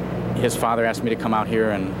 His father asked me to come out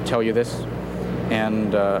here and tell you this,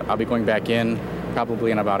 and I'll be going back in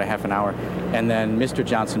probably in about a half an hour. And then Mr.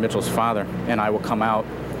 Johnson, Mitchell's father, and I will come out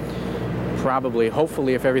probably,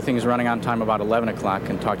 hopefully, if everything is running on time, about 11 o'clock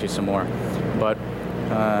and talk to you some more. But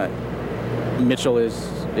Mitchell is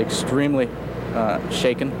extremely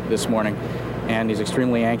shaken this morning, and he's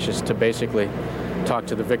extremely anxious to basically talk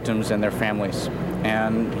to the victims and their families.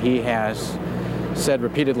 And he has said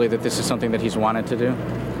repeatedly that this is something that he's wanted to do,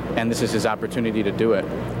 and this is his opportunity to do it.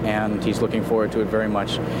 And he's looking forward to it very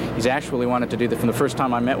much. He's actually wanted to do that from the first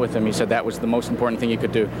time I met with him. He said that was the most important thing he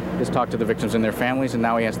could do, is talk to the victims and their families, and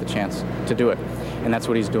now he has the chance to do it. And that's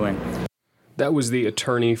what he's doing. That was the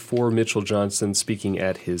attorney for Mitchell Johnson speaking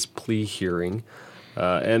at his plea hearing.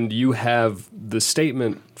 And you have the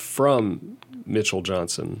statement from Mitchell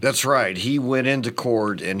Johnson. That's right. He went into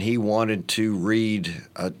court and he wanted to read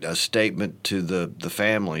a statement to the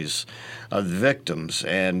families of the victims.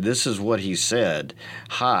 And this is what he said.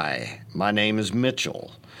 "Hi, my name is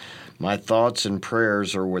Mitchell. My thoughts and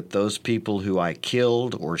prayers are with those people who I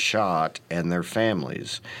killed or shot and their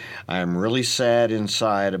families. I am really sad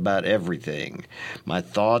inside about everything. My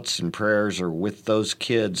thoughts and prayers are with those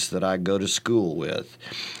kids that I go to school with.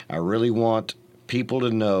 I really want people to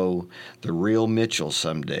know the real Mitchell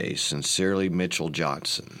someday. Sincerely, Mitchell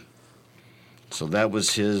Johnson." So that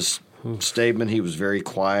was his statement. He was very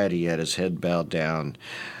quiet. He had his head bowed down.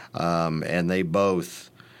 And they both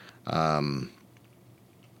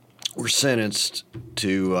were sentenced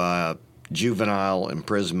to juvenile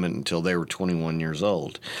imprisonment until they were 21 years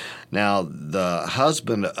old. Now, the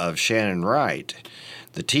husband of Shannon Wright,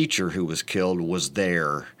 the teacher who was killed, was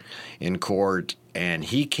there in court, and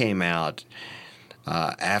he came out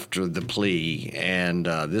after the plea, and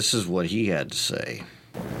this is what he had to say.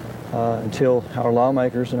 Until our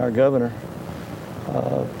lawmakers and our governor,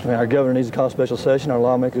 our governor needs to call a special session. Our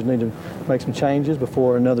lawmakers need to make some changes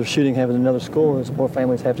before another shooting happens in another school, and some more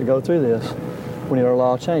families have to go through this. We need our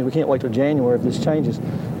law changed. We can't wait till January if this changes,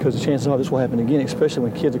 because the chances are this will happen again, especially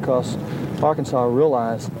when kids across Arkansas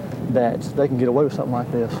realize that they can get away with something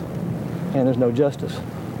like this, and there's no justice.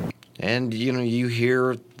 And, you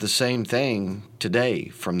hear the same thing today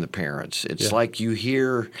from the parents. It's like you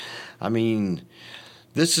hear,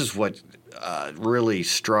 this is what really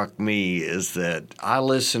struck me, is that I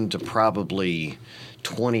listened to probably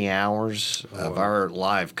 20 hours of our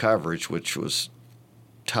live coverage, which was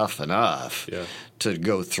tough enough to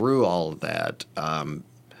go through all of that.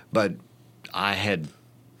 But I had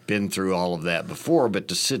been through all of that before, but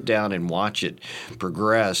to sit down and watch it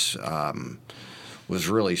progress was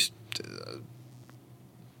really,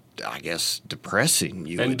 I guess, depressing,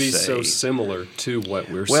 you would say. And be so similar to what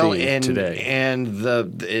we're seeing today. And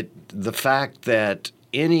the fact that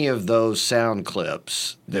any of those sound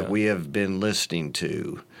clips that we have been listening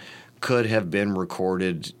to could have been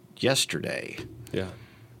recorded yesterday. Yeah.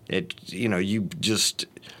 You just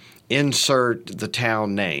insert the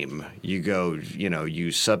town name. You go,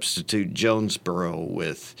 you substitute Jonesboro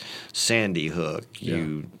with Sandy Hook.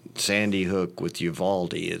 You Sandy Hook with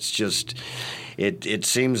Uvalde. It's just, it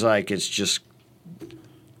seems like it's just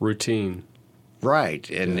routine. Right,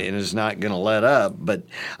 and is not going to let up. But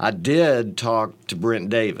I did talk to Brent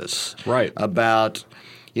Davis about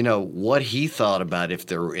what he thought about if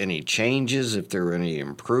there were any changes, if there were any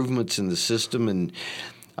improvements in the system, and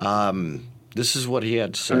this is what he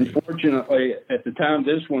had to say. Unfortunately, at the time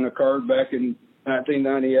this one occurred back in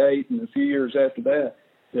 1998 and a few years after that,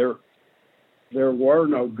 there were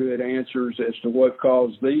no good answers as to what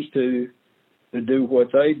caused these two to do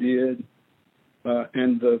what they did.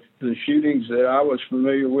 And the shootings that I was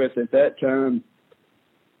familiar with at that time,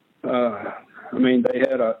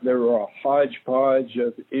 there were a hodgepodge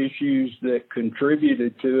of issues that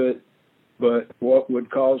contributed to it, but what would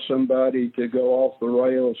cause somebody to go off the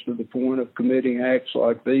rails to the point of committing acts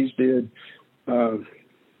like these did, I'm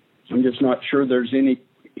just not sure there's any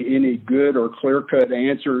good or clear-cut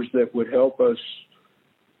answers that would help us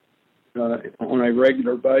on a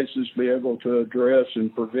regular basis be able to address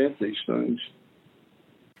and prevent these things.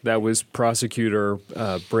 That was Prosecutor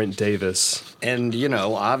Brent Davis. And,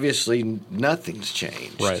 obviously nothing's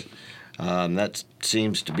changed. Right. That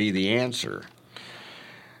seems to be the answer,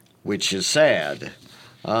 which is sad.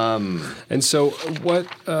 And so what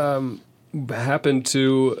happened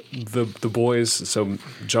to the boys? So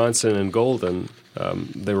Johnson and Golden,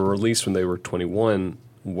 they were released when they were 21.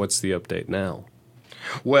 What's the update now?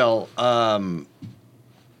 Well,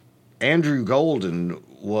 Andrew Golden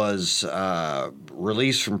was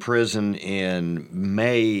released from prison in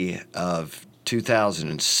May of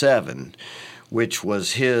 2007, which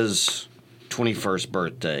was his 21st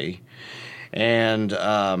birthday. And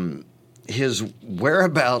his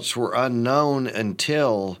whereabouts were unknown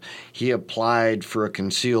until he applied for a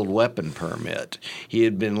concealed weapon permit. He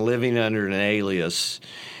had been living under an alias,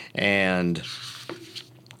 and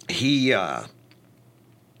he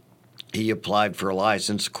applied for a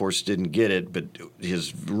license, of course didn't get it, but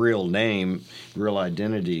his real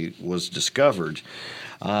identity was discovered.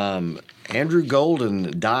 Andrew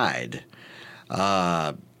Golden died.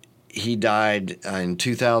 He died in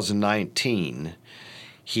 2019.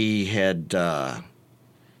 He had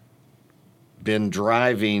been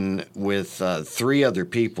driving with 3 other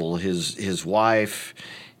people, his wife,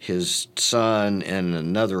 his son, and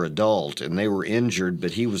another adult, and they were injured,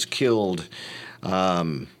 but he was killed.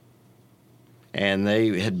 And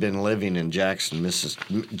they had been living in Jackson,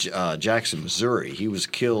 Missouri. He was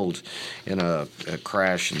killed in a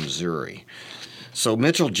crash in Missouri. So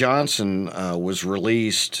Mitchell Johnson was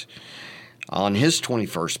released on his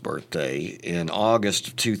 21st birthday in August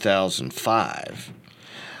of 2005.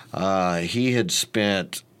 He had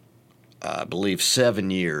spent, I believe,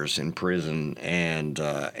 7 years in prison, and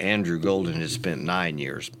Andrew Golden had spent 9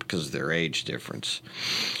 years because of their age difference.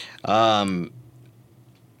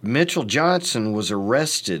 Mitchell Johnson was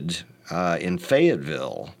arrested in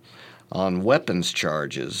Fayetteville on weapons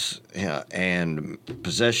charges and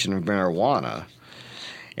possession of marijuana,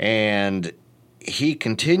 and he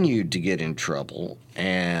continued to get in trouble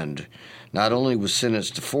and not only was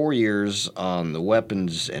sentenced to 4 years on the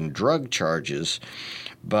weapons and drug charges,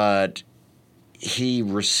 but he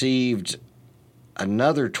received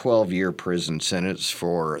another 12-year prison sentence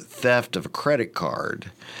for theft of a credit card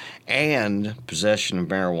and possession of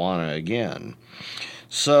marijuana again.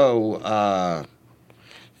 So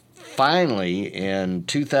finally, in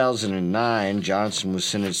 2009, Johnson was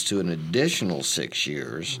sentenced to an additional 6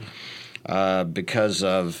 years because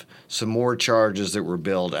of some more charges that were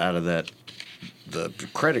built out of the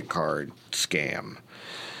credit card scam.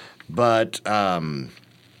 But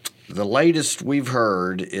the latest we've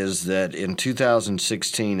heard is that in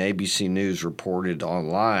 2016, ABC News reported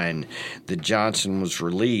online that Johnson was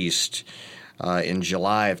released in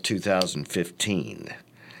July of 2015.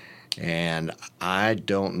 And I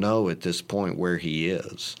don't know at this point where he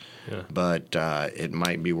is, but it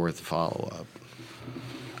might be worth a follow-up.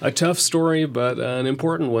 A tough story, but an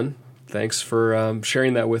important one. Thanks for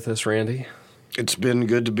sharing that with us, Randy. It's been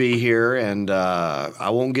good to be here, and I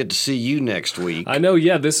won't get to see you next week. I know,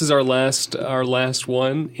 yeah. This is our last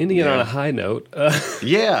one, ending it on a high note.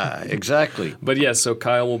 Yeah, exactly. But yeah, so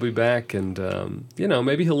Kyle will be back, and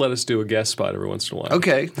maybe he'll let us do a guest spot every once in a while.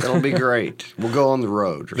 Okay, that'll be great. We'll go on the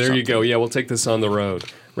road. There you go. Yeah, we'll take this on the road.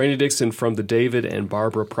 Randy Dixon from the David and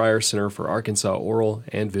Barbara Pryor Center for Arkansas Oral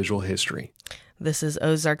and Visual History. This is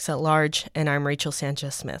Ozarks at Large, and I'm Rachel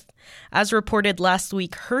Sanchez-Smith. As reported last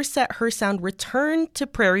week, Her Set, Her Sound returned to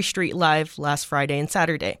Prairie Street Live last Friday and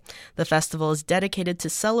Saturday. The festival is dedicated to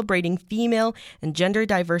celebrating female and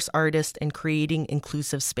gender-diverse artists and creating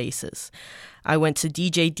inclusive spaces. I went to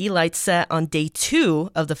DJ D-Light's set on day 2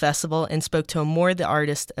 of the festival and spoke to Amor, the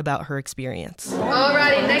artist, about her experience.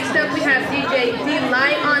 Alrighty, next up we have DJ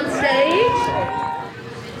D-Light on stage.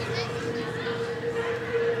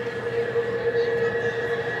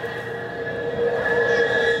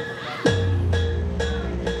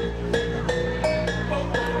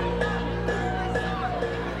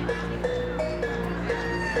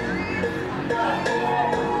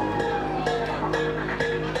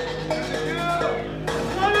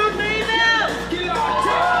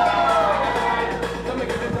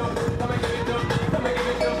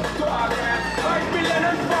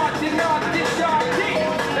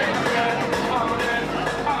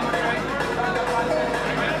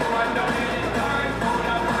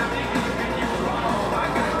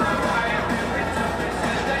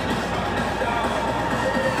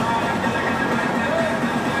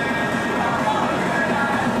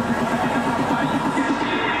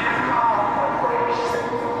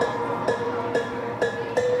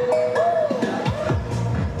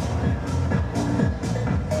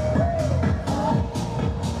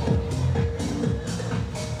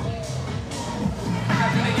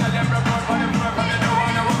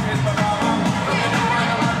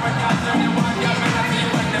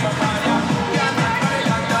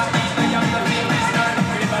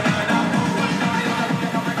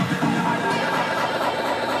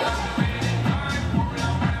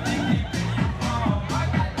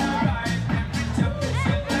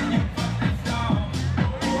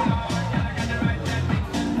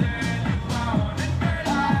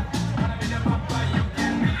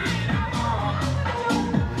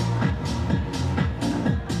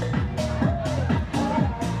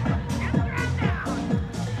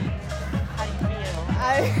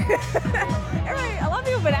 A lot of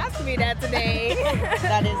people have been asking me that today.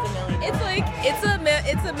 That is the million. It's like it's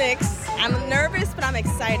a mix. I'm nervous, but I'm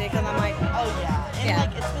excited because I'm like, oh yeah, and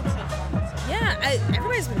like it's been so fun. Yeah,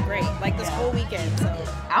 everybody's been great. Like this whole weekend. So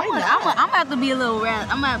I'm about to be a little rad.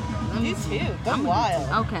 Do two. Go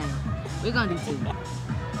wild. Okay, we're gonna do two.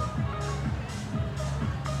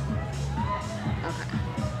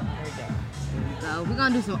 So we're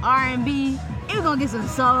gonna do some R&B, and we're gonna get some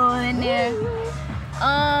soul in there.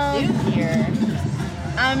 Dude here.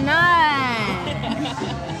 I'm not.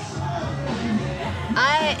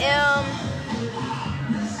 I am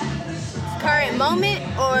current moment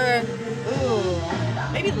or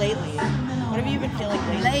maybe lately. What have you been feeling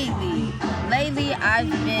lately? Lately I've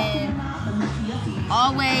been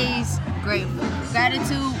always grateful.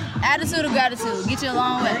 Gratitude, attitude of gratitude. Get you a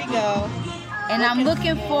long way. There you go. And I'm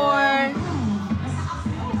looking for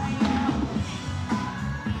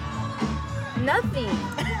nothing.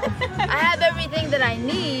 I have everything that I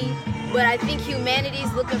need, but I think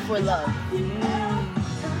humanity's looking for love.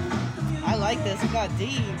 I like this. It got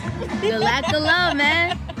deep. The lack of love,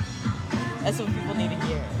 man. That's what people need to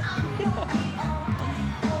hear.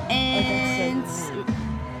 And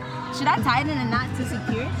should I tighten a knot to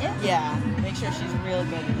secure it? Yeah. Make sure she's real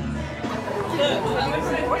good in it.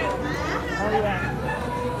 Oh yeah.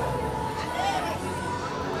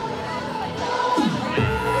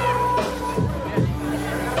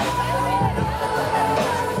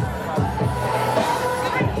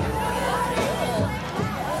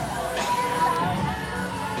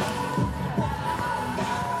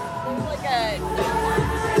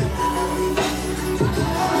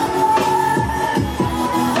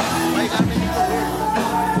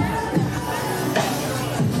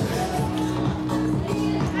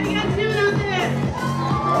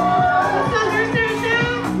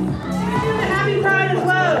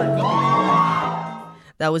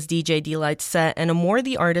 That was DJ D-Light's set and Amore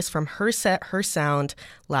the Artist from Her Set, Her Sound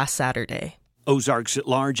last Saturday. Ozarks at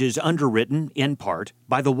Large is underwritten, in part,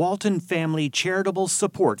 by the Walton Family Charitable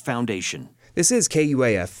Support Foundation. This is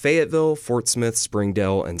KUAF Fayetteville, Fort Smith,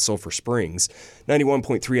 Springdale, and Sulphur Springs.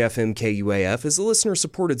 91.3 FM KUAF is a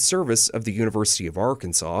listener-supported service of the University of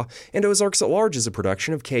Arkansas, and Ozarks at Large is a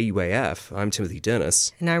production of KUAF. I'm Timothy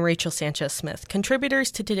Dennis. And I'm Rachel Sanchez-Smith.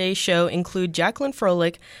 Contributors to today's show include Jacqueline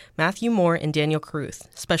Froelich, Matthew Moore, and Daniel Caruth.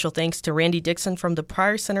 Special thanks to Randy Dixon from the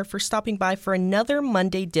Pryor Center for stopping by for another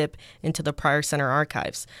Monday dip into the Pryor Center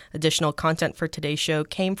archives. Additional content for today's show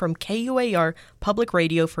came from KUAR Public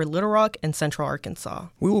Radio for Little Rock and Central Arkansas.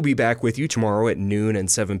 We will be back with you tomorrow at noon and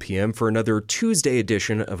 7 p.m. for another Tuesday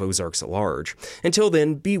edition of Ozarks at Large. Until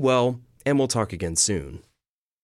then, be well, and we'll talk again soon.